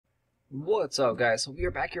What's up, guys? So we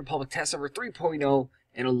are back here, Public Test Server 3.0,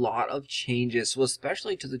 and a lot of changes, so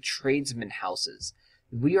especially to the tradesman houses.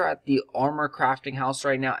 We are at the armor crafting house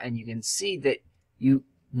right now, and you can see that you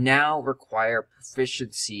now require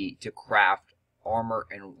proficiency to craft armor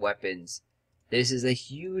and weapons. This is a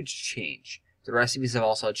huge change. The recipes have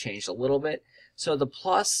also changed a little bit. So the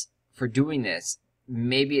plus for doing this,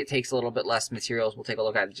 maybe it takes a little bit less materials, we'll take a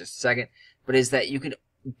look at it in just a second, but is that you can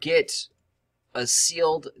get a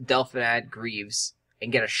sealed Delphinad Greaves and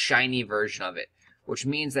get a shiny version of it, which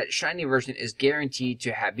means that shiny version is guaranteed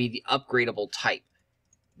to be the upgradable type.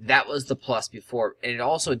 That was the plus before, and it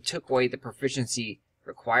also took away the proficiency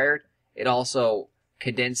required. It also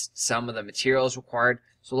condensed some of the materials required.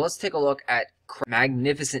 So let's take a look at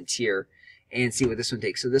Magnificent tier and see what this one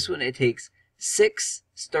takes. So this one, it takes 6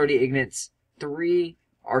 sturdy ignits, 3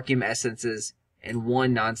 Archeage essences, and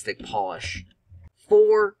 1 nonstick polish.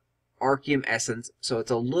 4 Archeage essence, so it's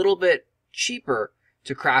a little bit cheaper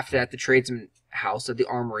to craft it at the tradesman house at the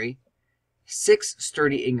armory. 6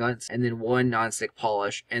 sturdy ingots, and then 1 nonstick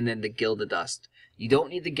polish, and then the gilded dust. You don't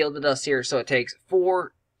need the gilded dust here, so it takes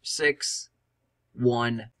 4, 6,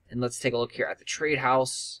 1, and let's take a look here at the trade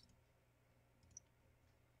house.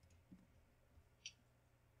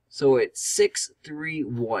 So it's 6, 3,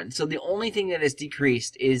 1. So the only thing that is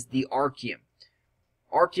decreased is the Archeage.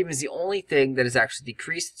 Archeage is the only thing that is actually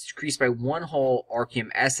decreased. It's decreased by 1 whole Archeage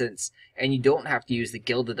essence, and you don't have to use the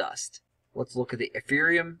gilded dust. Let's look at the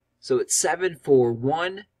Ethereum. So it's 7, 4,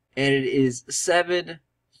 1, and it is 7,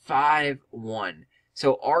 5, 1.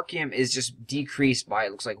 So Archeage is just decreased by,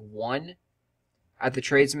 it looks like 1 at the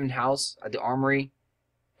tradesman house, at the armory,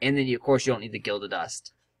 and then of course you don't need the gilded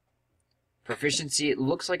dust. Proficiency, it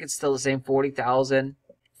looks like it's still the same, 40,000,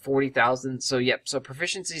 40,000. So yep, so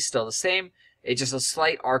proficiency is still the same. It's just a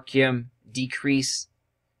slight Archeage decrease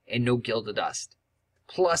and no gilded dust.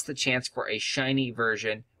 Plus the chance for a shiny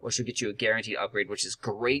version, which will get you a guaranteed upgrade, which is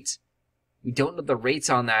great. We don't know the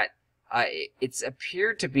rates on that. It's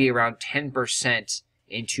appeared to be around 10%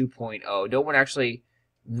 in 2.0. No one actually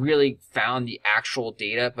really found the actual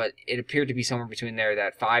data, but it appeared to be somewhere between there,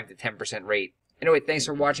 that 5 to 10% rate. Anyway, thanks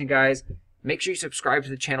for watching, guys. Make sure you subscribe to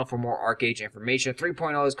the channel for more Archeage information.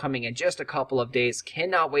 3.0 is coming in just a couple of days.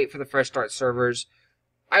 Cannot wait for the fresh start servers.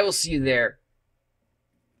 I will see you there.